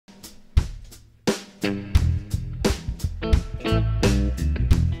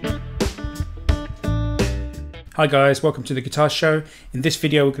Hi guys, welcome to the Guitar Show. In this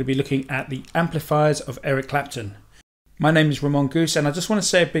video we're going to be looking at the Amplifiers of Eric Clapton. My name is Ramon Goose and I just want to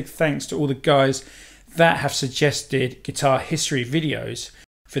say a big thanks to all the guys that have suggested guitar history videos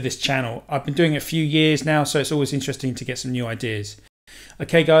for this channel. I've been doing it a few years now, so it's always interesting to get some new ideas.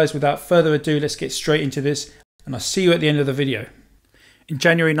 Okay guys, without further ado, let's get straight into this and I'll see you at the end of the video. In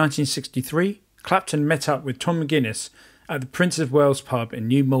January 1963, Clapton met up with Tom McGuinness at the Prince of Wales pub in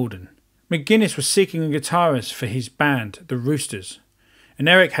New Malden. McGuinness was seeking a guitarist for his band, the Roosters, and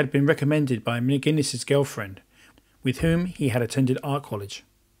Eric had been recommended by McGuinness's girlfriend, with whom he had attended art college.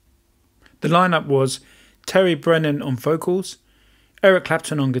 The lineup was Terry Brennan on vocals, Eric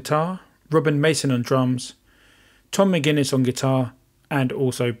Clapton on guitar, Robin Mason on drums, Tom McGuinness on guitar, and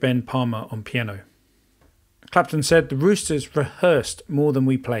also Ben Palmer on piano. Clapton said the Roosters rehearsed more than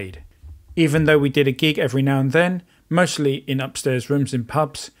we played. Even though we did a gig every now and then, mostly in upstairs rooms in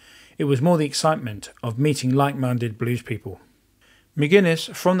pubs, it was more the excitement of meeting like-minded blues people.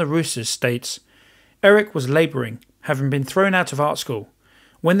 McGuinness from the Roosters states, Eric was labouring, having been thrown out of art school.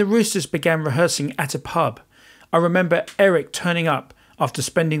 When the Roosters began rehearsing at a pub, I remember Eric turning up after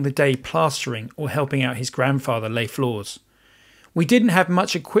spending the day plastering or helping out his grandfather lay floors. We didn't have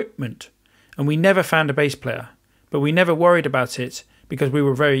much equipment and we never found a bass player, but we never worried about it because we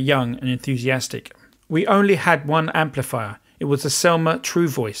were very young and enthusiastic. We only had one amplifier. It was the Selmer True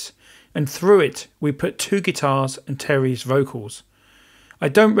Voice, and through it we put two guitars and Terry's vocals. I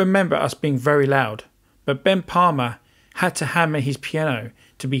don't remember us being very loud, but Ben Palmer had to hammer his piano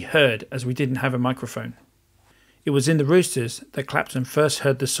to be heard as we didn't have a microphone. It was in the Roosters that Clapton first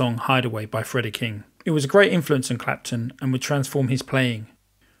heard the song Hideaway by Freddie King. It was a great influence on Clapton and would transform his playing.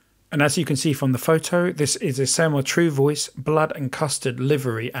 And as you can see from the photo, this is a Selmer True Voice Blood and Custard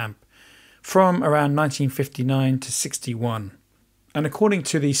livery amp from around 1959 to 61. And according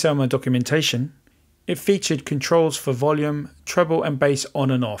to the Selmer documentation, it featured controls for volume, treble and bass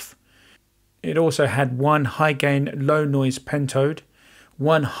on and off. It also had one high gain low noise pentode,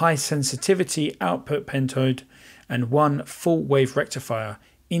 one high sensitivity output pentode, and one full wave rectifier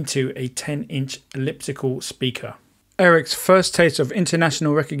into a 10-inch elliptical speaker. Eric's first taste of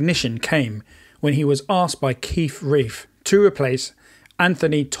international recognition came when he was asked by Keith Reef to replace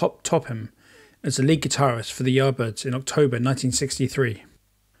Anthony Topham as the lead guitarist for the Yardbirds in October 1963.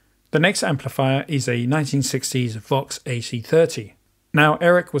 The next amplifier is a 1960s Vox AC30. Now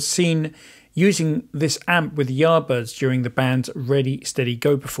Eric was seen using this amp with the Yardbirds during the band's Ready Steady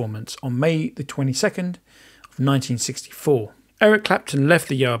Go performance on May the 22nd of 1964. Eric Clapton left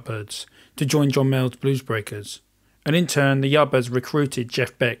the Yardbirds to join John Mayall's Bluesbreakers, and in turn the Yardbirds recruited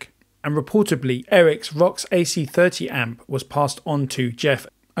Jeff Beck, and reportedly Eric's Vox AC30 amp was passed on to Jeff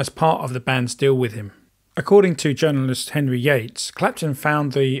as part of the band's deal with him. According to journalist Henry Yates, Clapton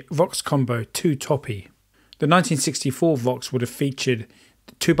found the Vox combo too toppy. The 1964 Vox would have featured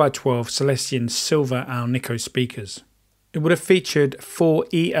the 2x12 Celestion Silver Alnico speakers. It would have featured 4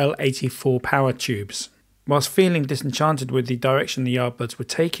 EL84 power tubes. Whilst feeling disenchanted with the direction the Yardbirds were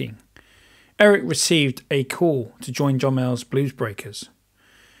taking, Eric received a call to join John Mayall's Bluesbreakers,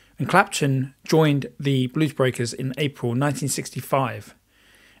 and Clapton joined the Bluesbreakers in April 1965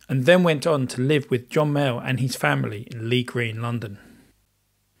 and then went on to live with John Mayall and his family in Lee Green, London.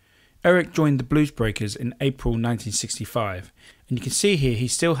 Eric joined the Bluesbreakers in April 1965, and you can see here he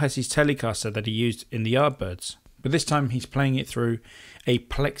still has his Telecaster that he used in the Yardbirds, but this time he's playing it through a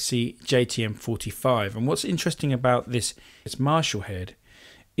Plexi JTM 45. And what's interesting about this Marshall head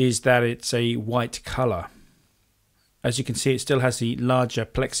is that it's a white colour. As you can see, it still has the larger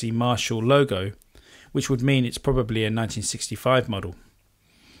Plexi Marshall logo, which would mean it's probably a 1965 model.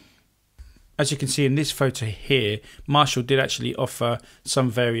 As you can see in this photo here, Marshall did actually offer some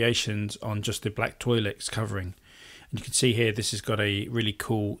variations on just the black Toilex covering. And you can see here this has got a really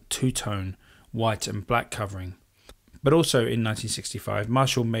cool two-tone white and black covering. But also in 1965,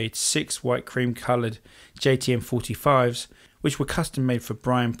 Marshall made 6 white cream coloured JTM 45s, which were custom made for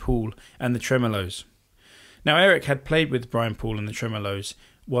Brian Poole and the Tremolos. Now Eric had played with Brian Poole and the Tremolos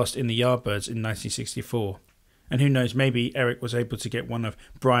whilst in the Yardbirds in 1964. And who knows, maybe Eric was able to get one of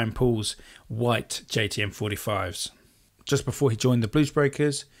Brian Poole's white JTM 45s just before he joined the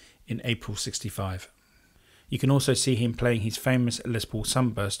Bluesbreakers in April 65. You can also see him playing his famous Les Paul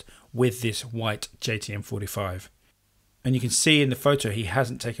Sunburst with this white JTM 45. And you can see in the photo he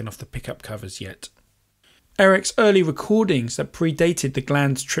hasn't taken off the pickup covers yet. Eric's early recordings that predated the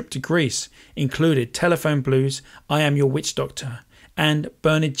Gland's trip to Greece included Telephone Blues, I Am Your Witch Doctor, and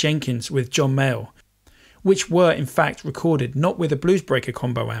Bernard Jenkins with John Mayall, which were in fact recorded not with a Bluesbreaker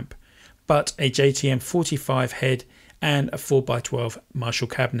combo amp, but a JTM 45 head and a 4x12 Marshall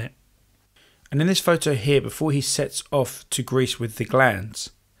cabinet. And in this photo here, before he sets off to Greece with the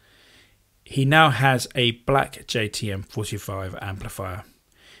glands, he now has a black JTM 45 amplifier.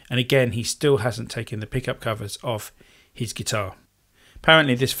 And again, he still hasn't taken the pickup covers off his guitar.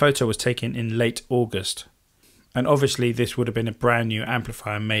 Apparently this photo was taken in late August. And obviously this would have been a brand new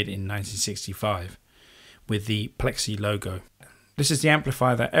amplifier made in 1965 with the Plexi logo. This is the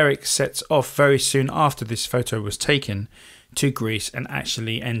amplifier that Eric sets off very soon after this photo was taken to Greece and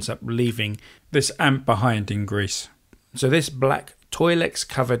actually ends up leaving this amp behind in Greece. So this black Toilex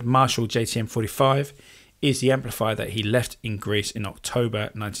covered Marshall JTM 45 is the amplifier that he left in Greece in October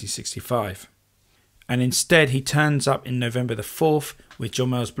 1965. And instead he turns up in November the 4th with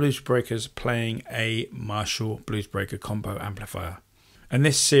John Mayall's Bluesbreakers playing a Marshall Bluesbreaker combo amplifier. And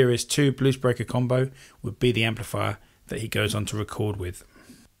this Series 2 Bluesbreaker combo would be the amplifier that he goes on to record with.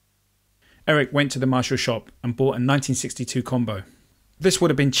 Eric went to the Marshall shop and bought a 1962 combo. This would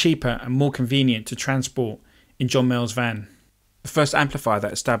have been cheaper and more convenient to transport in John Mayall's van. The first amplifier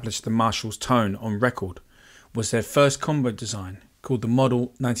that established the Marshall's tone on record was their first combo design called the Model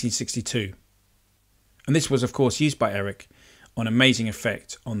 1962. And this was of course used by Eric on Amazing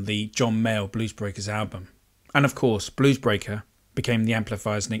Effect on the John Mayall Bluesbreakers album. And of course Bluesbreaker became the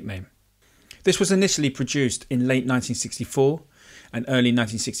amplifier's nickname. This was initially produced in late 1964 and early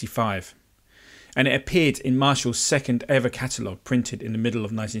 1965. And it appeared in Marshall's second ever catalogue printed in the middle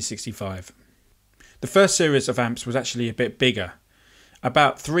of 1965. The first series of amps was actually a bit bigger,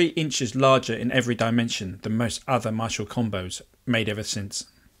 about 3 inches larger in every dimension than most other Marshall combos made ever since.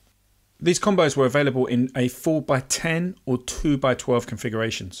 These combos were available in a 4x10 or 2x12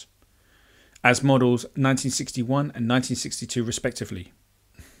 configurations, as models 1961 and 1962 respectively.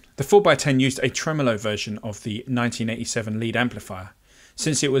 The 4x10 used a tremolo version of the 1987 lead amplifier,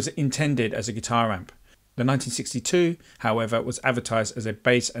 since it was intended as a guitar amp. The 1962, however, was advertised as a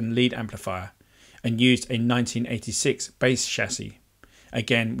bass and lead amplifier and used a 1986 bass chassis,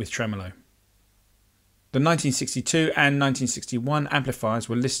 again with tremolo. The 1962 and 1961 amplifiers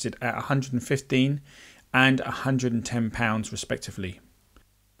were listed at £115 and £110 respectively.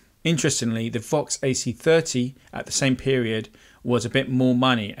 Interestingly, the Vox AC30 at the same period was a bit more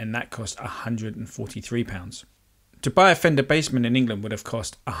money, and that cost £143. To buy a Fender Bassman in England would have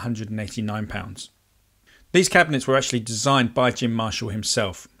cost £189. These cabinets were actually designed by Jim Marshall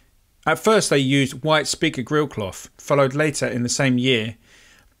himself. At first they used white speaker grill cloth, followed later in the same year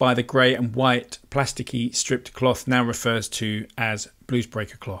by the grey and white plasticky stripped cloth now refers to as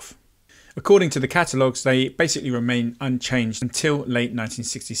Bluesbreaker cloth. According to the catalogues, they basically remained unchanged until late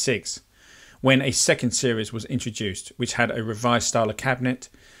 1966, when a second series was introduced, which had a revised style of cabinet,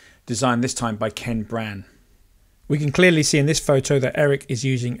 designed this time by Ken Brann. We can clearly see in this photo that Eric is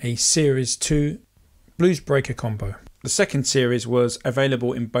using a Series 2 Bluesbreaker combo. The second series was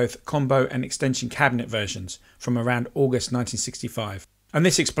available in both combo and extension cabinet versions from around August 1965. And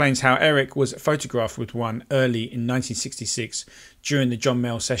this explains how Eric was photographed with one early in 1966 during the John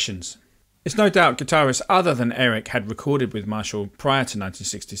Mayall sessions. It's no doubt guitarists other than Eric had recorded with Marshall prior to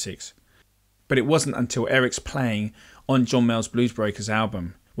 1966, but it wasn't until Eric's playing on John Mayall's Bluesbreakers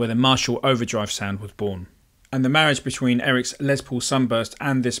album where the Marshall overdrive sound was born. And the marriage between Eric's Les Paul Sunburst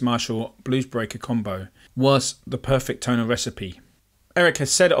and this Marshall Bluesbreaker combo was the perfect tonal recipe. Eric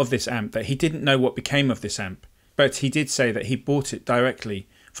has said of this amp that he didn't know what became of this amp, but he did say that he bought it directly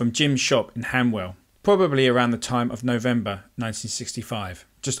from Jim's shop in Hanwell, probably around the time of November 1965,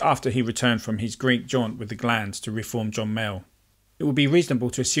 just after he returned from his Greek jaunt with the Glands to reform John Mayall. It would be reasonable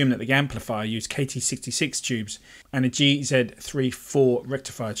to assume that the amplifier used KT66 tubes and a GZ34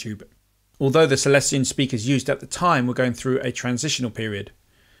 rectifier tube, although the Celestion speakers used at the time were going through a transitional period,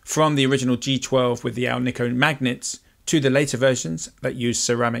 from the original G12 with the Alnico magnets to the later versions that used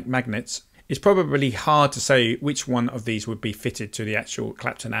ceramic magnets. It's probably hard to say which one of these would be fitted to the actual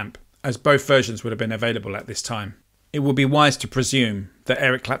Clapton amp, as both versions would have been available at this time. It would be wise to presume that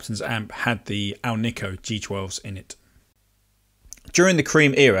Eric Clapton's amp had the Alnico G12s in it. During the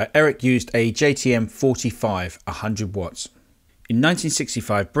Cream era, Eric used a JTM 45 100 watts. In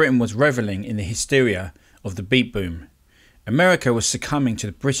 1965, Britain was revelling in the hysteria of the beat boom. America was succumbing to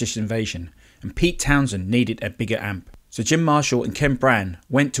the British invasion, and Pete Townshend needed a bigger amp. So Jim Marshall and Ken Brann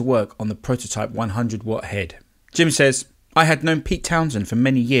went to work on the prototype 100 watt head. Jim says, "I had known Pete Townshend for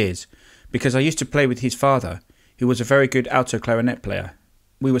many years because I used to play with his father, who was a very good alto clarinet player.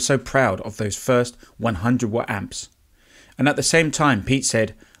 We were so proud of those first 100 watt amps. And at the same time, Pete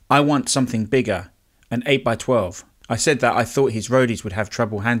said, I want something bigger, an 8x12. I said that I thought his roadies would have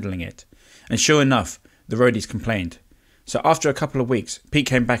trouble handling it. And sure enough, the roadies complained. So after a couple of weeks, Pete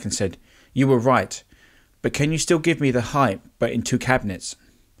came back and said, You were right, but can you still give me the height but in 2 cabinets?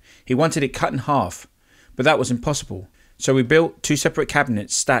 He wanted it cut in half, but that was impossible, so we built 2 separate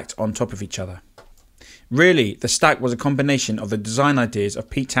cabinets stacked on top of each other. Really, the stack was a combination of the design ideas of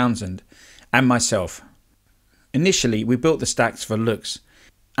Pete Townsend and myself. Initially, we built the stacks for looks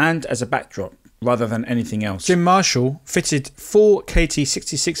and as a backdrop rather than anything else. Jim Marshall fitted 4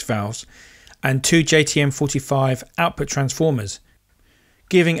 KT66 valves and 2 JTM45 output transformers,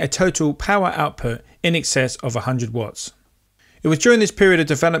 giving a total power output in excess of 100 watts. It was during this period of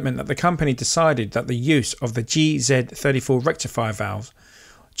development that the company decided that the use of the GZ34 rectifier valve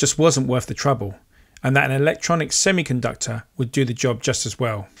just wasn't worth the trouble, and that an electronic semiconductor would do the job just as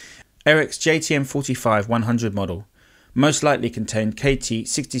well. Eric's JTM45 100 model most likely contained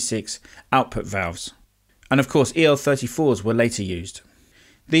KT66 output valves, and of course EL34s were later used.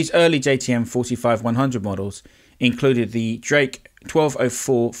 These early JTM45 100 models included the Drake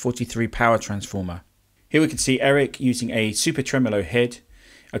 1204-43 power transformer. Here we can see Eric using a super tremolo head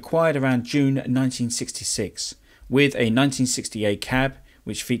acquired around June 1966 with a 1968 cab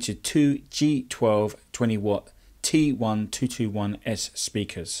which featured 2 G12 20-watt T1221S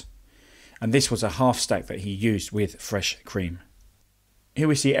speakers. And this was a half stack that he used with fresh cream. Here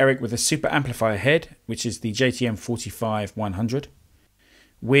we see Eric with a super amplifier head, which is the JTM45 100,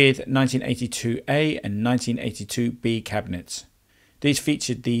 with 1982A and 1982B cabinets. These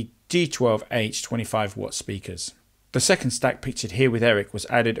featured the G12H 25-watt speakers. The second stack pictured here with Eric was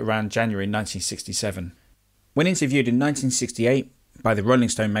added around January 1967. When interviewed in 1968 by the Rolling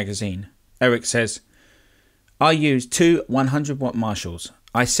Stone magazine, Eric says, "I used 2 100-watt Marshalls.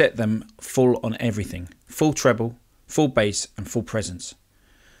 I set them full on everything, full treble, full bass and full presence.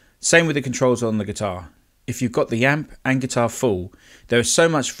 Same with the controls on the guitar. If you've got the amp and guitar full, there is so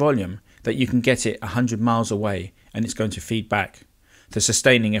much volume that you can get it 100 miles away and it's going to feed back. The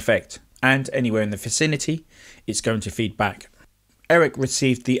sustaining effect, and anywhere in the vicinity, it's going to feed back." Eric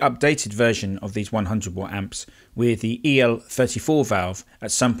received the updated version of these 100-watt amps with the EL34 valve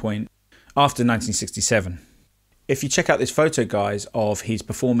at some point after 1967. If you check out this photo, guys, of his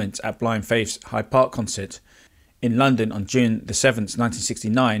performance at Blind Faith's Hyde Park concert in London on June the 7th,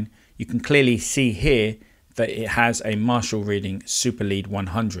 1969, you can clearly see here that it has a Marshall reading Super Lead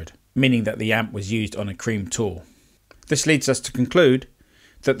 100, meaning that the amp was used on a Cream tour. This leads us to conclude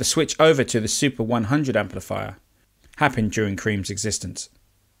that the switch over to the Super 100 amplifier happened during Cream's existence.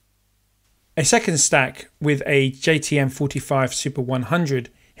 A second stack with a JTM45 Super 100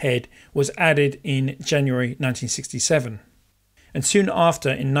 head was added in January 1967, and soon after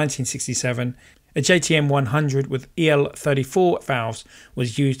in 1967 a JTM 100 with EL34 valves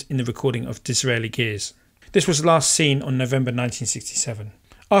was used in the recording of Disraeli Gears. This was last seen on November 1967.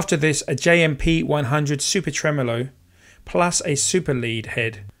 After this, a JMP 100 Super Tremolo plus a Super Lead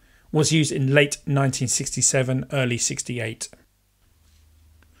head was used in late 1967, early 68.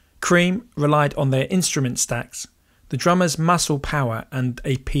 Cream relied on their instrument stacks, the drummer's muscle power and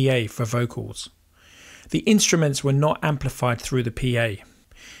a PA for vocals. The instruments were not amplified through the PA.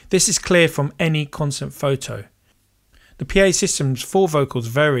 This is clear from any concert photo. The PA systems for vocals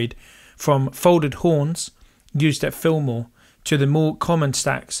varied from folded horns used at Fillmore to the more common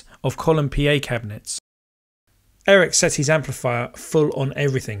stacks of column PA cabinets. Eric set his amplifier full on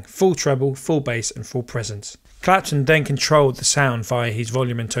everything, full treble, full bass and full presence. Clapton then controlled the sound via his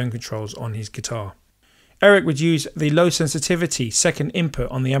volume and tone controls on his guitar. Eric would use the low sensitivity second input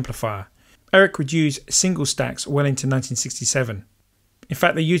on the amplifier. Eric would use single stacks well into 1967. In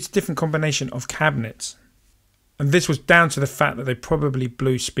fact, they used a different combination of cabinets, and this was down to the fact that they probably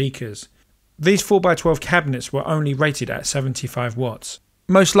blew speakers. These 4x12 cabinets were only rated at 75 watts.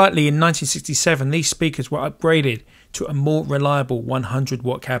 Most likely in 1967 these speakers were upgraded to a more reliable 100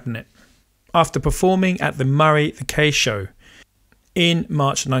 watt cabinet. After performing at the Murray the K show in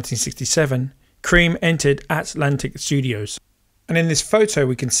March 1967, Cream entered Atlantic Studios, and in this photo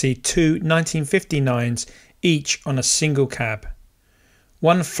we can see two 1959s each on a single cab,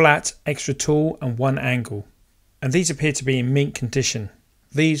 one flat, extra tall and one angle, and these appear to be in mint condition.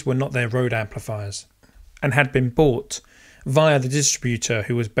 These were not their road amplifiers and had been bought via the distributor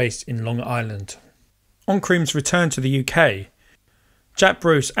who was based in Long Island. On Cream's return to the UK, Jack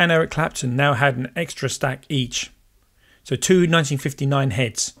Bruce and Eric Clapton now had an extra stack each, so two 1959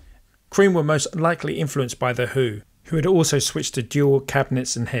 heads. Cream were most likely influenced by The Who had also switched to dual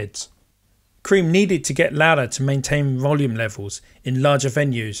cabinets and heads. Cream needed to get louder to maintain volume levels in larger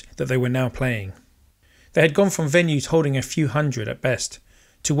venues that they were now playing. They had gone from venues holding a few hundred at best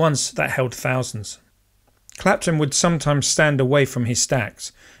to ones that held thousands. Clapton would sometimes stand away from his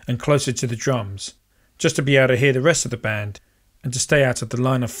stacks and closer to the drums, just to be able to hear the rest of the band, and to stay out of the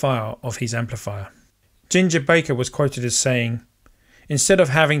line of fire of his amplifier. Ginger Baker was quoted as saying, "Instead of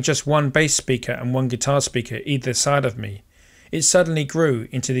having just one bass speaker and one guitar speaker either side of me, it suddenly grew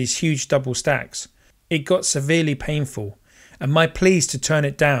into these huge double stacks. It got severely painful, and my pleas to turn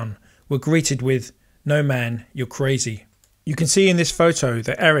it down were greeted with, 'No man, you're crazy.'" You can see in this photo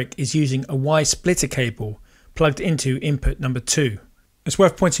that Eric is using a Y splitter cable plugged into input number 2. It's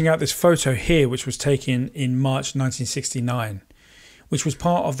worth pointing out this photo here, which was taken in March 1969, which was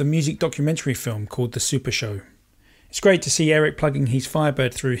part of the music documentary film called The Super Show. It's great to see Eric plugging his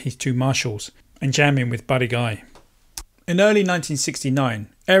Firebird through his 2 Marshalls and jamming with Buddy Guy. In early 1969,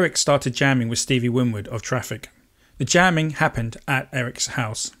 Eric started jamming with Stevie Winwood of Traffic. The jamming happened at Eric's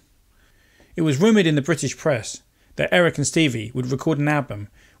house. It was rumoured in the British press that Eric and Stevie would record an album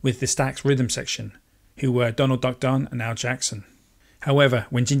with the Stax rhythm section, who were Donald Duck Dunn and Al Jackson. However,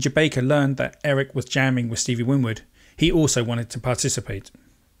 when Ginger Baker learned that Eric was jamming with Stevie Winwood, he also wanted to participate.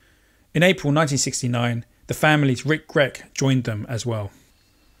 In April 1969, the family's Rick Grech joined them as well.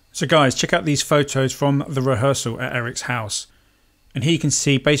 So guys, check out these photos from the rehearsal at Eric's house. And here you can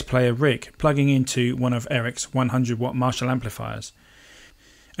see bass player Rick plugging into one of Eric's 100 watt Marshall amplifiers.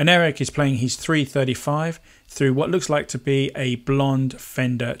 And Eric is playing his 335 through what looks like to be a blonde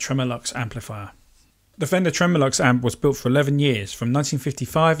Fender Tremolux amplifier. The Fender Tremolux amp was built for 11 years, from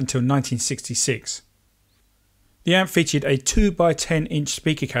 1955 until 1966. The amp featured a 2x10-inch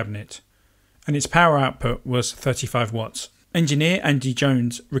speaker cabinet, and its power output was 35 watts. Engineer Andy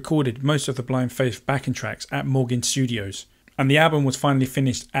Jones recorded most of the Blind Faith backing tracks at Morgan Studios, and the album was finally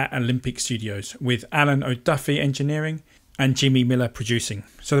finished at Olympic Studios, with Alan O'Duffy engineering and Jimmy Miller producing.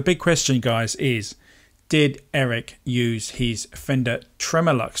 So the big question, guys, is, did Eric use his Fender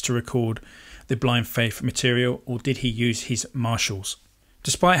Tremolux to record the Blind Faith material, or did he use his Marshalls?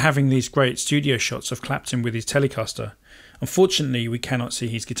 Despite having these great studio shots of Clapton with his Telecaster, unfortunately we cannot see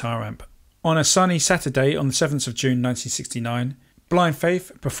his guitar amp. On a sunny Saturday on the 7th of June 1969, Blind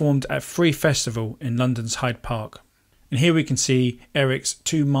Faith performed at Free Festival in London's Hyde Park. And here we can see Eric's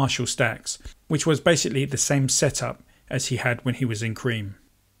 2 Marshall stacks, which was basically the same setup as he had when he was in Cream.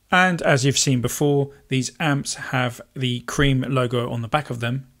 And as you've seen before, these amps have the Cream logo on the back of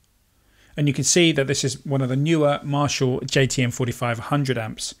them. And you can see that this is one of the newer Marshall JTM 4500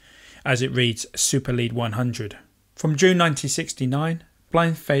 amps, as it reads Super Lead 100. From June 1969,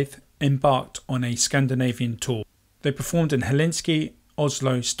 Blind Faith embarked on a Scandinavian tour. They performed in Helsinki,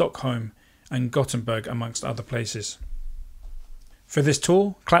 Oslo, Stockholm and Gothenburg, amongst other places. For this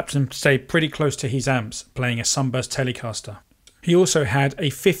tour, Clapton stayed pretty close to his amps, playing a Sunburst Telecaster. He also had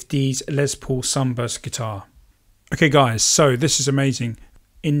a 50s Les Paul Sunburst guitar. Okay guys, so this is amazing.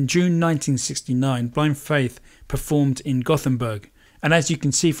 In June 1969, Blind Faith performed in Gothenburg, and as you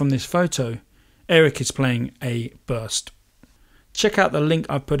can see from this photo, Eric is playing a Burst. Check out the link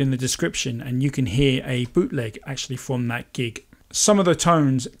I put in the description and you can hear a bootleg actually from that gig. Some of the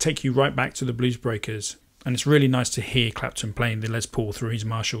tones take you right back to the Blues Breakers, and it's really nice to hear Clapton playing the Les Paul through his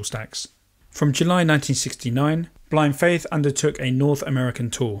Marshall stacks. From July 1969, Blind Faith undertook a North American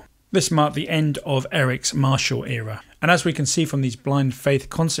tour. This marked the end of Eric's Marshall era, and as we can see from these Blind Faith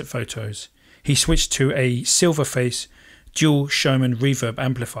concert photos, he switched to a Silverface dual Showman reverb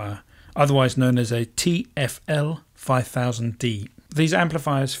amplifier, otherwise known as a TFL 5000D. These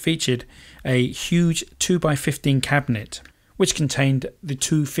amplifiers featured a huge 2x15 cabinet, which contained the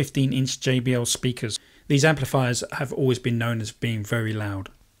 2 15-inch JBL speakers. These amplifiers have always been known as being very loud.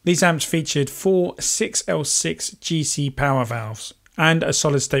 These amps featured 4 6L6 GC power valves and a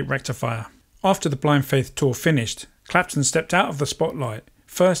solid-state rectifier. After the Blind Faith tour finished, Clapton stepped out of the spotlight,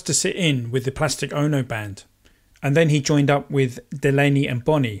 first to sit in with the Plastic Ono band, and then he joined up with Delaney and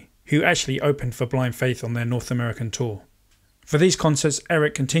Bonnie, who actually opened for Blind Faith on their North American tour. For these concerts,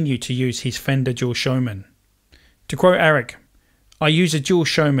 Eric continued to use his Fender Dual Showman. To quote Eric, "I use a Dual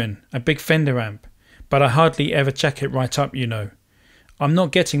Showman, a big Fender amp, but I hardly ever check it right up, you know. I'm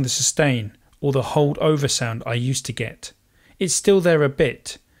not getting the sustain or the hold over sound I used to get. It's still there a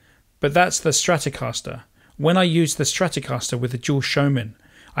bit, but that's the Stratocaster. When I use the Stratocaster with the Dual Showman,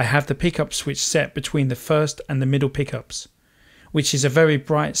 I have the pickup switch set between the first and the middle pickups, which is a very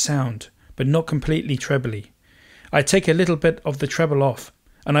bright sound, but not completely trebly. I take a little bit of the treble off,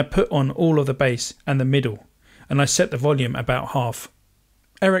 and I put on all of the bass and the middle, and I set the volume about half."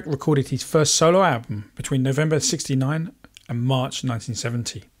 Eric recorded his first solo album between November 1969 and March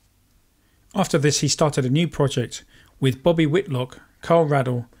 1970. After this, he started a new project with Bobby Whitlock, Carl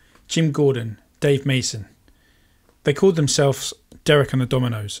Raddle, Jim Gordon, Dave Mason. They called themselves Derek and the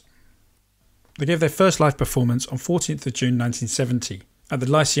Dominoes. They gave their first live performance on 14th of June 1970 at the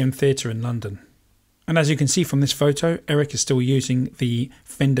Lyceum Theatre in London. And as you can see from this photo, Eric is still using the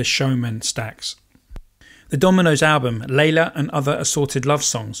Fender Showman stacks. The Dominoes album, Layla and Other Assorted Love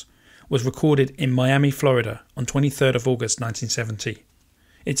Songs, was recorded in Miami, Florida on 23rd of August 1970.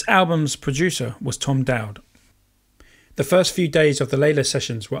 Its album's producer was Tom Dowd. The first few days of the Layla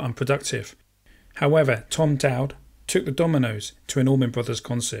sessions were unproductive. However, Tom Dowd took the Dominoes to an Allman Brothers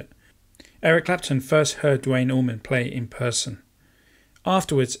concert. Eric Clapton first heard Duane Allman play in person.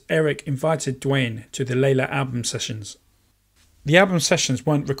 Afterwards, Eric invited Duane to the Layla album sessions. The album sessions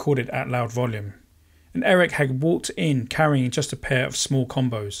weren't recorded at loud volume, and Eric had walked in carrying just a pair of small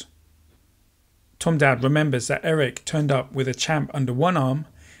combos. Tom Dowd remembers that Eric turned up with a Champ under one arm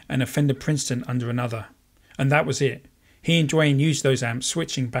and a Fender Princeton under another, and that was it. He and Duane used those amps,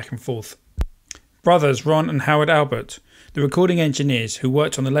 switching back and forth. Brothers Ron and Howard Albert, the recording engineers who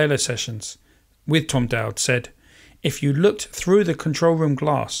worked on the Layla sessions with Tom Dowd, said, "If you looked through the control room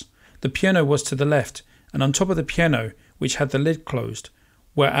glass, the piano was to the left, and on top of the piano, which had the lid closed,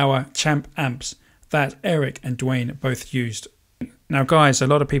 were our Champ amps that Eric and Duane both used." Now guys, a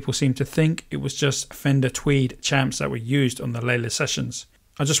lot of people seem to think it was just Fender Tweed Champs that were used on the Layla sessions.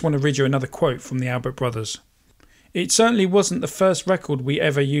 I just want to read you another quote from the Albert brothers. "It certainly wasn't the first record we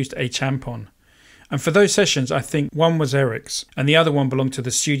ever used a Champ on. And for those sessions, I think one was Eric's and the other one belonged to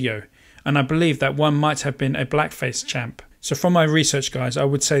the studio. And I believe that one might have been a blackface Champ. So from my research, guys, I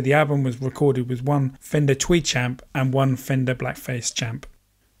would say the album was recorded with one Fender Tweed Champ and one Fender blackface Champ."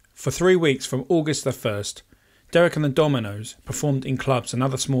 For 3 weeks from August the 1st, Derek and the Dominoes performed in clubs and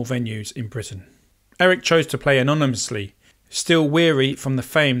other small venues in Britain. Eric chose to play anonymously, still weary from the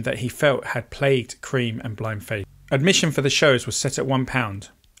fame that he felt had plagued Cream and Blind Faith. Admission for the shows was set at £1,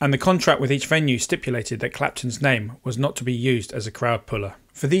 and the contract with each venue stipulated that Clapton's name was not to be used as a crowd puller.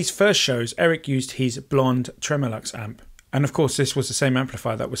 For these first shows, Eric used his blonde Tremolux amp, and of course this was the same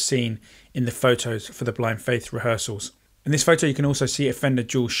amplifier that was seen in the photos for the Blind Faith rehearsals. In this photo you can also see a Fender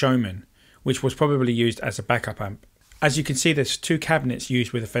Dual Showman, which was probably used as a backup amp. As you can see, there's two cabinets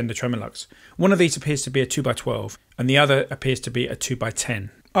used with a Fender Tremolux. One of these appears to be a 2x12 and the other appears to be a 2x10.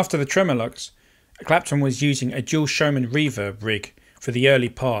 After the Tremolux, Clapton was using a Dual Showman reverb rig for the early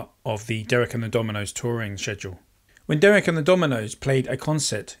part of the Derek and the Dominoes touring schedule. When Derek and the Dominoes played a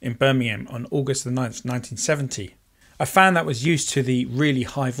concert in Birmingham on August the 9th, 1970, a fan that was used to the really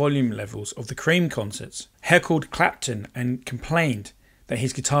high volume levels of the Cream concerts heckled Clapton and complained that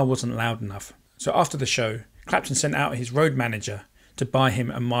his guitar wasn't loud enough. So after the show, Clapton sent out his road manager to buy him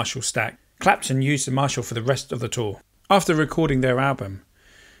a Marshall stack. Clapton used the Marshall for the rest of the tour. After recording their album,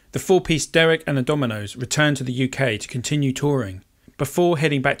 the four-piece Derek and the Dominoes returned to the UK to continue touring before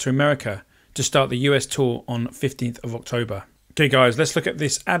heading back to America to start the US tour on 15th of October. Okay guys, let's look at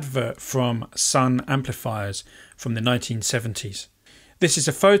this advert from Sun Amplifiers from the 1970s. This is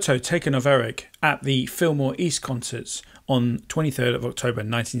a photo taken of Eric at the Fillmore East concerts on 23rd of October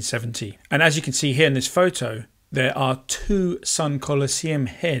 1970. And as you can see here in this photo, there are two Sun Coliseum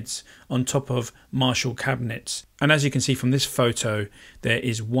heads on top of Marshall cabinets. And as you can see from this photo, there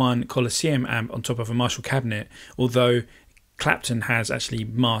is one Coliseum amp on top of a Marshall cabinet, although Clapton has actually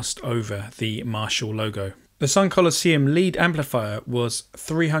masked over the Marshall logo. The Sun Coliseum lead amplifier was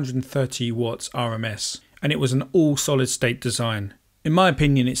 330 watts RMS, and it was an all solid state design. In my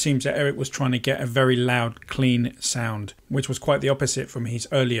opinion, it seems that Eric was trying to get a very loud, clean sound, which was quite the opposite from his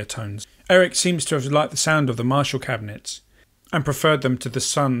earlier tones. Eric seems to have liked the sound of the Marshall cabinets and preferred them to the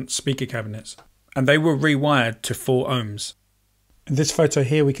Sun speaker cabinets, and they were rewired to 4 ohms. In this photo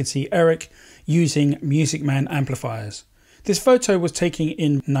here we can see Eric using Music Man amplifiers. This photo was taken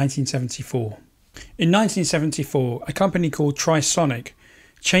in 1974. In 1974, a company called Trisonic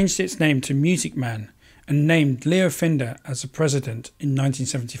changed its name to Music Man and named Leo Fender as the president in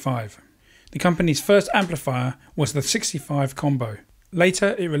 1975. The company's first amplifier was the 65 combo.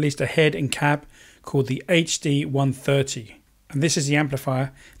 Later it released a head and cab called the HD 130, and this is the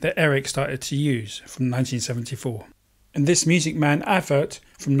amplifier that Eric started to use from 1974. In this Music Man advert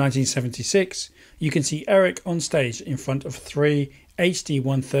from 1976, you can see Eric on stage in front of 3 HD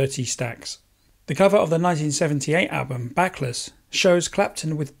 130 stacks. The cover of the 1978 album, Backless, shows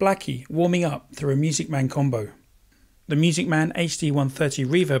Clapton with Blackie warming up through a Music Man combo. The Music Man HD 130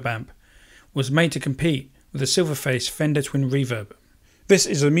 reverb amp was made to compete with the Silverface Fender Twin Reverb. This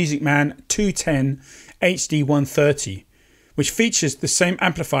is a Music Man 210 HD 130, which features the same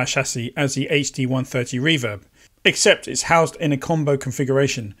amplifier chassis as the HD 130 Reverb, except it's housed in a combo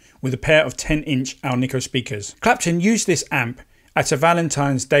configuration with a pair of 10-inch Alnico speakers. Clapton used this amp at a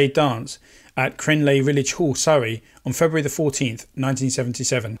Valentine's Day dance at Crenley Village Hall, Surrey on February the 14th,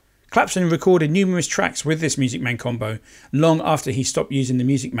 1977. Clapton recorded numerous tracks with this Music Man combo long after he stopped using the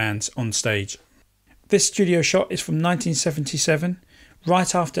Music Mans on stage. This studio shot is from 1977,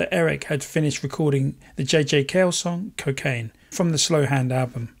 right after Eric had finished recording the J.J. Cale song Cocaine from the Slow Hand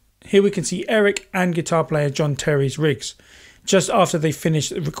album. Here we can see Eric and guitar player John Terry's rigs, just after they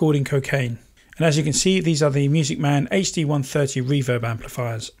finished recording Cocaine. And as you can see, these are the Music Man HD130 reverb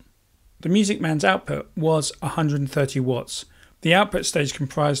amplifiers. The Music Man's output was 130 watts. The output stage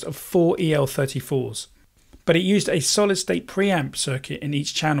comprised of 4 EL34s, but it used a solid-state preamp circuit in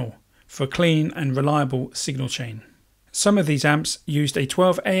each channel for a clean and reliable signal chain. Some of these amps used a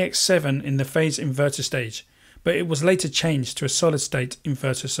 12AX7 in the phase inverter stage, but it was later changed to a solid-state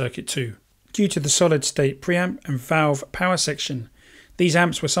inverter circuit too. Due to the solid-state preamp and valve power section, these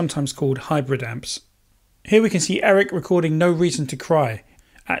amps were sometimes called hybrid amps. Here we can see Eric recording No Reason to Cry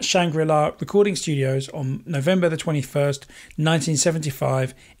at Shangri-La Recording Studios on November the 21st,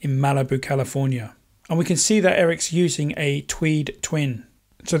 1975 in Malibu, California. And we can see that Eric's using a Tweed Twin.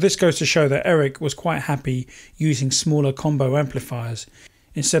 So this goes to show that Eric was quite happy using smaller combo amplifiers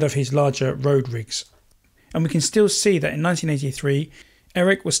instead of his larger Rode rigs. And we can still see that in 1983,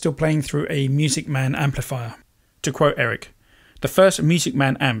 Eric was still playing through a Music Man amplifier. To quote Eric, "The first Music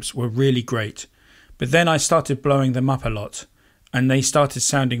Man amps were really great, but then I started blowing them up a lot, and they started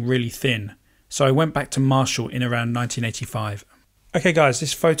sounding really thin, so I went back to Marshall in around 1985. Okay guys,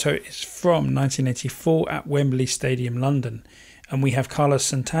 this photo is from 1984 at Wembley Stadium, London, and we have Carlos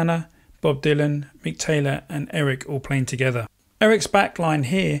Santana, Bob Dylan, Mick Taylor and Eric all playing together. Eric's backline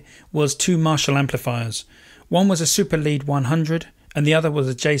here was 2 Marshall amplifiers. One was a Super Lead 100 and the other was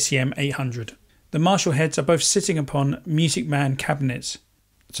a JCM 800. The Marshall heads are both sitting upon Music Man cabinets,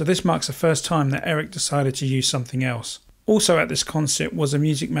 so this marks the first time that Eric decided to use something else. Also at this concert was a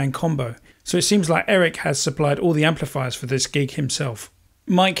Music Man combo, so it seems like Eric has supplied all the amplifiers for this gig himself.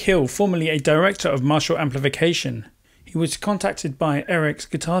 Mike Hill, formerly a director of Marshall Amplification, he was contacted by Eric's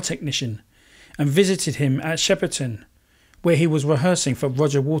guitar technician and visited him at Shepperton, where he was rehearsing for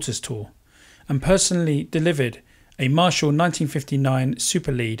Roger Waters' tour, and personally delivered a Marshall 1959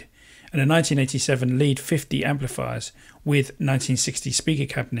 Super Lead and a 1987 Lead 50 amplifiers with 1960 speaker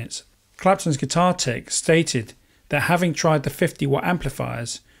cabinets. Clapton's guitar tech stated that having tried the 50-watt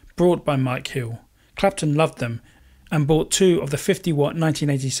amplifiers brought by Mike Hill, Clapton loved them and bought 2 of the 50-watt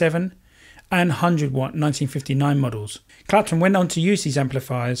 1987 and 100-watt 1959 models. Clapton went on to use these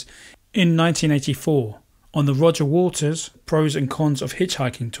amplifiers in 1984 on the Roger Waters Pros and Cons of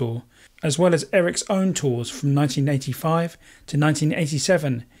Hitchhiking tour, as well as Eric's own tours from 1985 to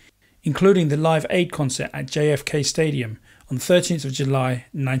 1987, including the Live Aid concert at JFK Stadium on 13th of July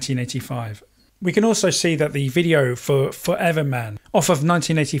 1985. We can also see that the video for Forever Man, off of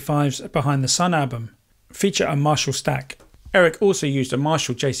 1985's Behind the Sun album, feature a Marshall stack. Eric also used a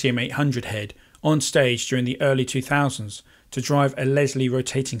Marshall JCM 800 head on stage during the early 2000s to drive a Leslie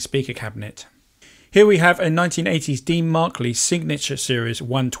rotating speaker cabinet. Here we have a 1980s Dean Markley Signature Series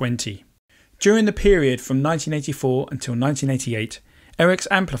 120. During the period from 1984 until 1988, Eric's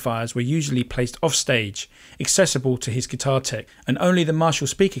amplifiers were usually placed off stage, accessible to his guitar tech, and only the Marshall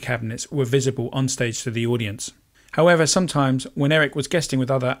speaker cabinets were visible on stage to the audience. However, sometimes when Eric was guesting with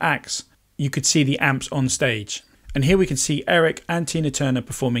other acts, you could see the amps on stage. And here we can see Eric and Tina Turner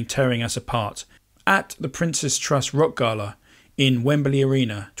performing Tearing Us Apart at the Prince's Trust Rock Gala in Wembley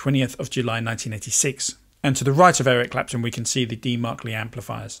Arena, 20th of July 1986. And to the right of Eric Clapton we can see the Dean Markley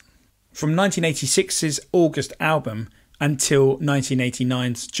amplifiers. From 1986's August album until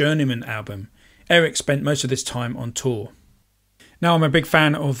 1989's Journeyman album, Eric spent most of this time on tour. Now I'm a big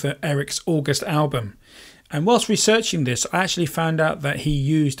fan of Eric's August album, and whilst researching this I actually found out that he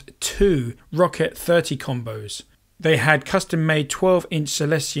used 2 Rocket 30 combos. They had custom made 12-inch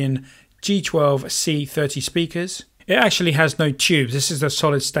Celestion G12 C30 speakers. It actually has no tubes, this is a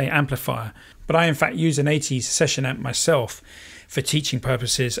solid state amplifier, but I in fact use an 80s session amp myself for teaching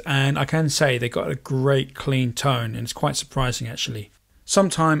purposes, and I can say they got a great clean tone, and it's quite surprising actually.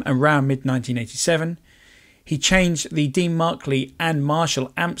 Sometime around mid-1987, he changed the Dean Markley and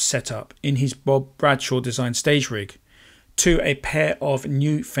Marshall amp setup in his Bob Bradshaw designed stage rig to a pair of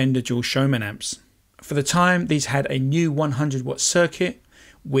new Fender Dual Showman amps. For the time, these had a new 100-watt circuit,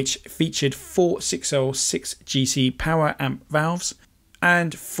 which featured 4 6L6GC power amp valves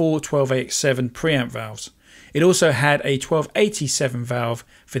and 4 12AX7 preamp valves. It also had a 1287 valve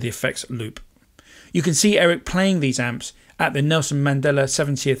for the effects loop. You can see Eric playing these amps at the Nelson Mandela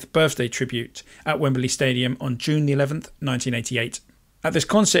 70th birthday tribute at Wembley Stadium on June 11th, 1988. At this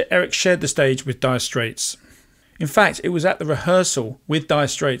concert, Eric shared the stage with Dire Straits. In fact, it was at the rehearsal with Dire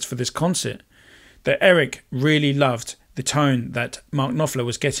Straits for this concert that Eric really loved the tone that Mark Knopfler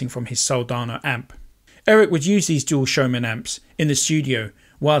was getting from his Soldano amp. Eric would use these dual Showman amps in the studio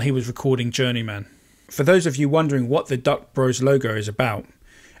while he was recording Journeyman. For those of you wondering what the Duck Bros logo is about,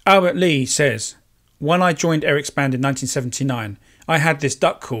 Albert Lee says, "When I joined Eric's band in 1979, I had this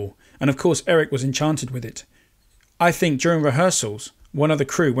duck call, and of course Eric was enchanted with it. I think during rehearsals, one of the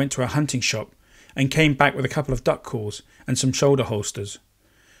crew went to a hunting shop and came back with a couple of duck calls and some shoulder holsters.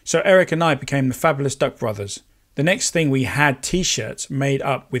 So Eric and I became the Fabulous Duck Brothers. The next thing we had t-shirts made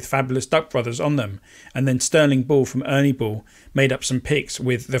up with Fabulous Duck Brothers on them, and then Sterling Ball from Ernie Ball made up some pics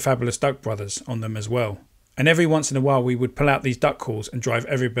with the Fabulous Duck Brothers on them as well. And every once in a while we would pull out these duck calls and drive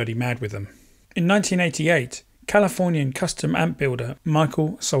everybody mad with them." In 1988, Californian custom amp builder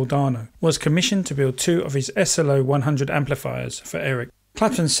Michael Soldano was commissioned to build 2 of his SLO 100 amplifiers for Eric.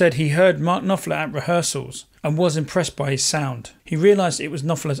 Clapton said he heard Mark Knopfler at rehearsals and was impressed by his sound. He realised it was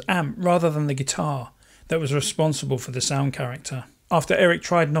Knopfler's amp rather than the guitar that was responsible for the sound character. After Eric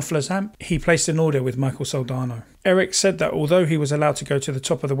tried Knopfler's amp, he placed an order with Michael Soldano. Eric said that although he was allowed to go to the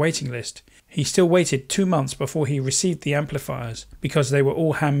top of the waiting list, he still waited 2 months before he received the amplifiers because they were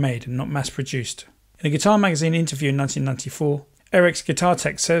all handmade and not mass-produced. In a Guitar Magazine interview in 1994, Eric's guitar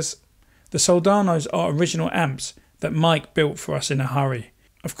tech says, "The Soldanos are original amps that Mike built for us in a hurry.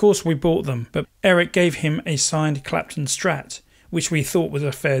 Of course we bought them, but Eric gave him a signed Clapton Strat, which we thought was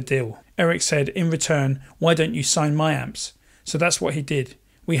a fair deal. Eric said, in return, why don't you sign my amps? So that's what he did.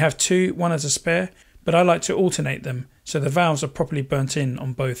 We have 2, one as a spare, but I like to alternate them, so the valves are properly burnt in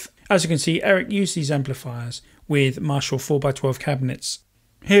on both." As you can see, Eric used these amplifiers with Marshall 4x12 cabinets.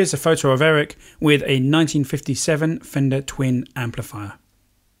 Here's a photo of Eric with a 1957 Fender Twin amplifier.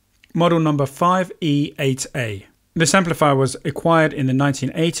 Model number 5E8A. This amplifier was acquired in the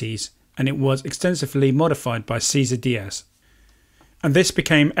 1980s and it was extensively modified by Cesar Diaz. And this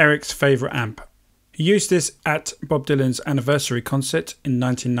became Eric's favourite amp. He used this at Bob Dylan's anniversary concert in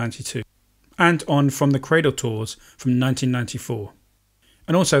 1992 and on From the Cradle tours from 1994,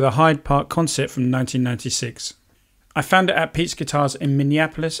 and also the Hyde Park concert from 1996. I found it at Pete's Guitars in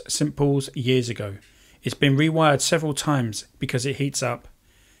Minneapolis, St. Paul's years ago. It's been rewired several times because it heats up.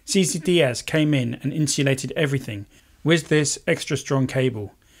 Cesar Diaz came in and insulated everything with this extra strong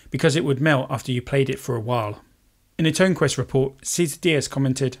cable because it would melt after you played it for a while. In a ToneQuest report, Cesar Diaz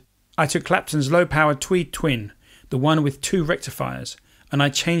commented, "I took Clapton's low-powered Tweed Twin, the one with 2 rectifiers, and I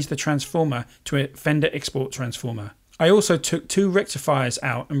changed the transformer to a Fender Export transformer. I also took 2 rectifiers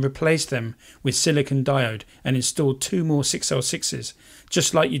out and replaced them with silicon diode and installed 2 more 6L6s,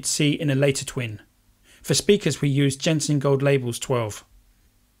 just like you'd see in a later Twin. For speakers we used Jensen Gold Labels 12.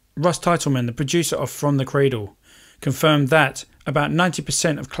 Russ Titleman, the producer of From the Cradle, confirmed that about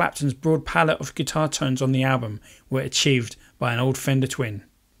 90% of Clapton's broad palette of guitar tones on the album were achieved by an old Fender Twin.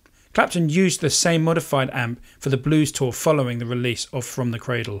 Clapton used the same modified amp for the blues tour following the release of From the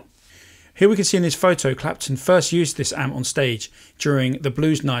Cradle." Here we can see in this photo Clapton first used this amp on stage during the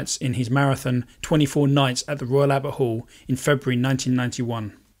blues nights in his marathon 24 nights at the Royal Albert Hall in February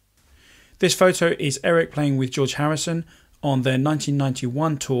 1991. This photo is Eric playing with George Harrison on their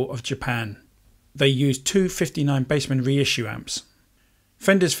 1991 tour of Japan. They used 2 59 Bassman reissue amps.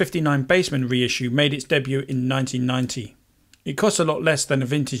 Fender's 59 Bassman reissue made its debut in 1990. It cost a lot less than a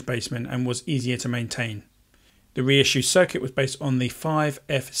vintage Bassman and was easier to maintain. The reissue circuit was based on the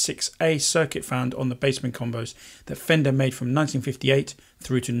 5F6A circuit found on the Bassman combos that Fender made from 1958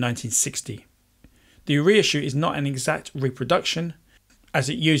 through to 1960. The reissue is not an exact reproduction, as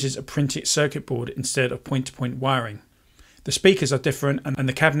it uses a printed circuit board instead of point-to-point wiring. The speakers are different and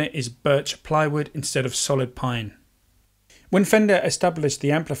the cabinet is birch plywood instead of solid pine. When Fender established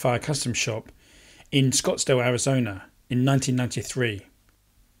the Amplifier Custom Shop in Scottsdale, Arizona in 1993,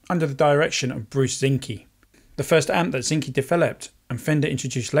 under the direction of Bruce Zinke, the first amp that Zinke developed and Fender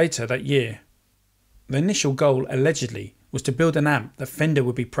introduced later that year, the initial goal allegedly was to build an amp that Fender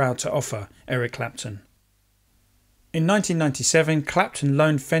would be proud to offer Eric Clapton. In 1997, Clapton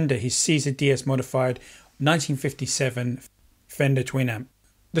loaned Fender his Cesar Diaz modified 1957 Fender Twin amp.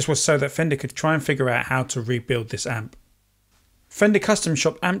 This was so that Fender could try and figure out how to rebuild this amp. Fender Custom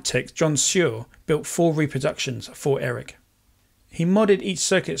Shop amp tech John Sear built 4 reproductions for Eric. He modded each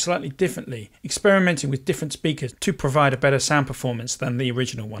circuit slightly differently, experimenting with different speakers to provide a better sound performance than the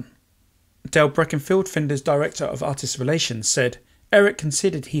original one. Dale Breckenfield, Fender's Director of Artist Relations, said, "Eric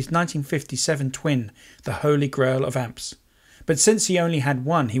considered his 1957 Twin the holy grail of amps, but since he only had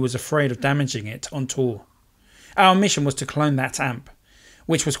one he was afraid of damaging it on tour. Our mission was to clone that amp,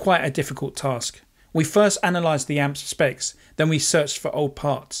 which was quite a difficult task. We first analysed the amp's specs, then we searched for old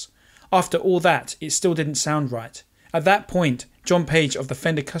parts. After all that, it still didn't sound right. At that point, John Page of the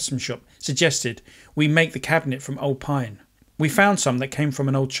Fender Custom Shop suggested we make the cabinet from old pine. We found some that came from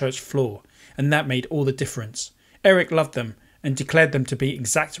an old church floor, and that made all the difference. Eric loved them and declared them to be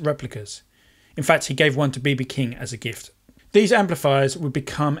exact replicas. In fact, he gave one to B.B. King as a gift. These amplifiers would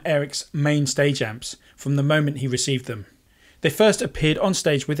become Eric's main stage amps from the moment he received them. They first appeared on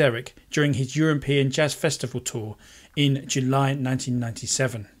stage with Eric during his European Jazz Festival tour in July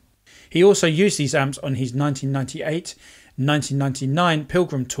 1997. He also used these amps on his 1998-1999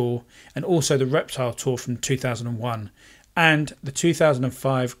 Pilgrim Tour and also the Reptile Tour from 2001 and the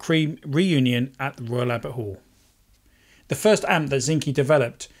 2005 Cream reunion at the Royal Albert Hall. The first amp that Zinke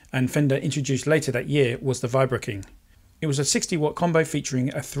developed and Fender introduced later that year was the Vibra King. It was a 60-watt combo featuring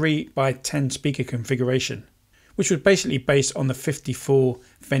a 3x10 speaker configuration, which was basically based on the 54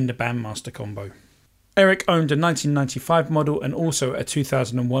 Fender Bandmaster combo. Eric owned a 1995 model and also a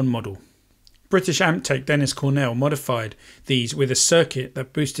 2001 model. British amp tech Dennis Cornell modified these with a circuit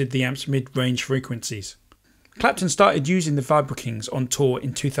that boosted the amp's mid-range frequencies. Clapton started using the Vibra Kings on tour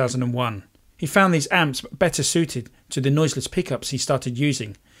in 2001. He found these amps better suited to the noiseless pickups he started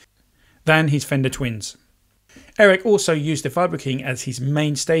using than his Fender Twins. Eric also used the Vibra King as his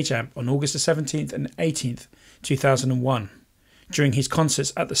main stage amp on August 17th and 18th, 2001, during his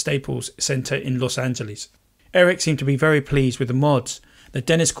concerts at the Staples Center in Los Angeles. Eric seemed to be very pleased with the mods that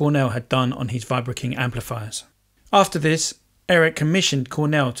Dennis Cornell had done on his Vibra King amplifiers. After this, Eric commissioned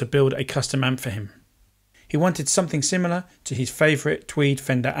Cornell to build a custom amp for him. He wanted something similar to his favourite Tweed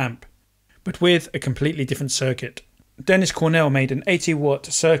Fender amp, but with a completely different circuit. Dennis Cornell made an 80-watt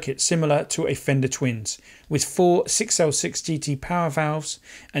circuit similar to a Fender Twins, with 4 6L6 GT power valves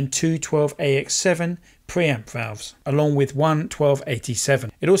and 2 12AX7 preamp valves, along with one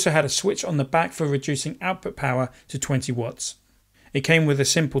 1287. It also had a switch on the back for reducing output power to 20 watts. It came with a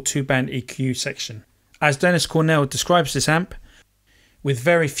simple 2-band EQ section. As Dennis Cornell describes this amp, with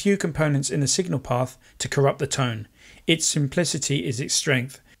very few components in the signal path to corrupt the tone, its simplicity is its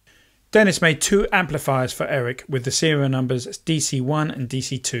strength. Dennis made 2 amplifiers for Eric with the serial numbers DC1 and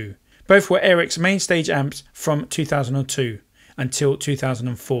DC2. Both were Eric's main stage amps from 2002 until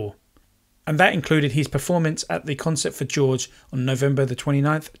 2004. And that included his performance at the Concert for George on November the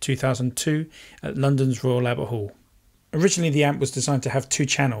 29th, 2002 at London's Royal Albert Hall. Originally the amp was designed to have 2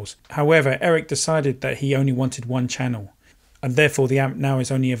 channels. However, Eric decided that he only wanted 1 channel, and therefore the amp now is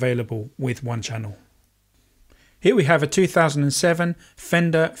only available with 1 channel. Here we have a 2007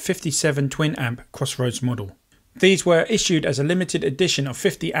 Fender 57 twin amp Crossroads model. These were issued as a limited edition of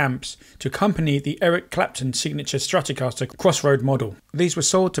 50 amps to accompany the Eric Clapton signature Stratocaster Crossroad model. These were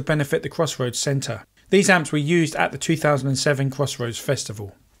sold to benefit the Crossroads Centre. These amps were used at the 2007 Crossroads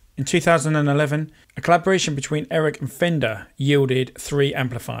Festival. In 2011, a collaboration between Eric and Fender yielded 3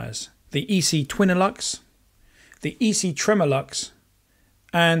 amplifiers: the EC Twinilux, the EC Tremolux,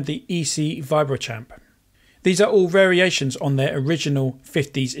 and the EC Vibrochamp. These are all variations on their original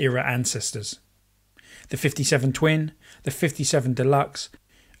 50s era ancestors: the 57 Twin, the 57 Deluxe,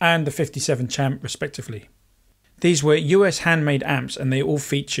 and the 57 Champ respectively. These were US handmade amps and they all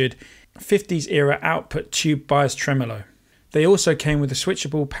featured 50s era output tube bias tremolo. They also came with a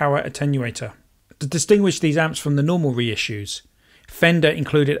switchable power attenuator. To distinguish these amps from the normal reissues, Fender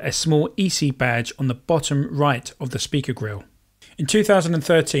included a small EC badge on the bottom right of the speaker grille. In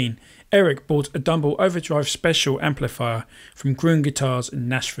 2013, Eric bought a Dumble Overdrive Special amplifier from Gruen Guitars in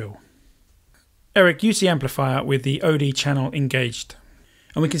Nashville. Eric used the amplifier with the OD channel engaged,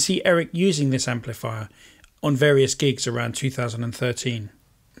 and we can see Eric using this amplifier on various gigs around 2013.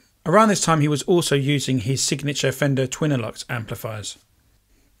 Around this time he was also using his signature Fender Twinilux amplifiers.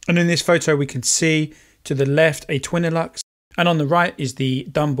 And in this photo we can see to the left a Twinilux, and on the right is the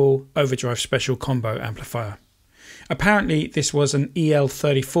Dumble Overdrive Special Combo amplifier. Apparently this was an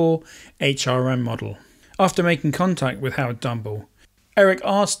EL34 HRM model. After making contact with Howard Dumble, Eric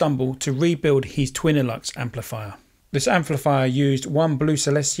asked Dumble to rebuild his Twinilux amplifier. This amplifier used 1 blue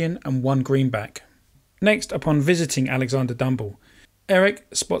Celestion and 1 greenback. Next, upon visiting Alexander Dumble, Eric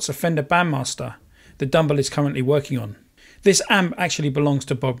spots a Fender Bandmaster that Dumble is currently working on. This amp actually belongs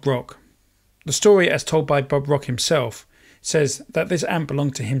to Bob Rock. The story, as told by Bob Rock himself, says that this amp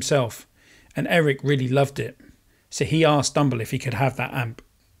belonged to himself and Eric really loved it, so he asked Dumble if he could have that amp.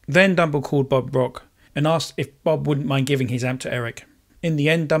 Then Dumble called Bob Rock and asked if Bob wouldn't mind giving his amp to Eric. In the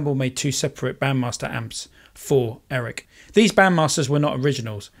end, Dumble made 2 separate Bandmaster amps for Eric. These Bandmasters were not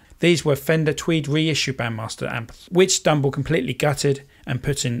originals. These were Fender Tweed reissue Bandmaster amps, which Dumble completely gutted and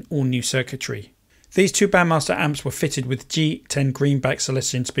put in all new circuitry. These 2 Bandmaster amps were fitted with G10 greenback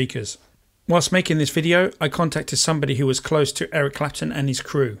Celestion speakers. Whilst making this video, I contacted somebody who was close to Eric Clapton and his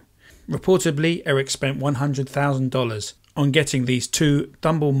crew. Reportedly, Eric spent $100,000 on getting these 2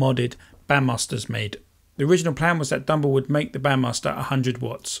 Dumble modded Bandmasters made. The original plan was that Dumble would make the Bandmaster 100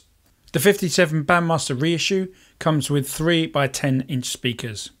 watts. The 57 Bandmaster reissue comes with 3 by 10 inch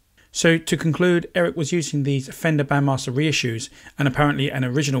speakers. So to conclude, Eric was using these Fender Bandmaster reissues, and apparently an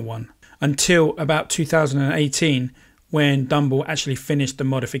original one, until about 2018 when Dumble actually finished the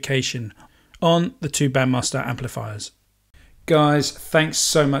modification on the two Bandmaster amplifiers. Guys, thanks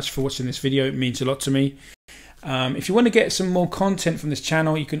so much for watching this video. It means a lot to me. If you want to get some more content from this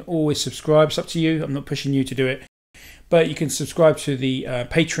channel, you can always subscribe. It's up to you. I'm not pushing you to do it. But you can subscribe to the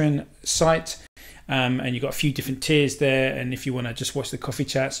Patreon site. And you've got a few different tiers there. And if you want to just watch the coffee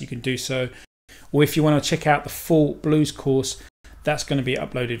chats, you can do so. Or if you want to check out the full blues course, that's going to be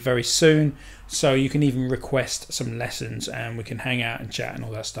uploaded very soon. So you can even request some lessons and we can hang out and chat and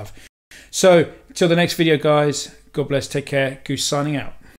all that stuff. So, till the next video, guys. God bless. Take care. Goose signing out.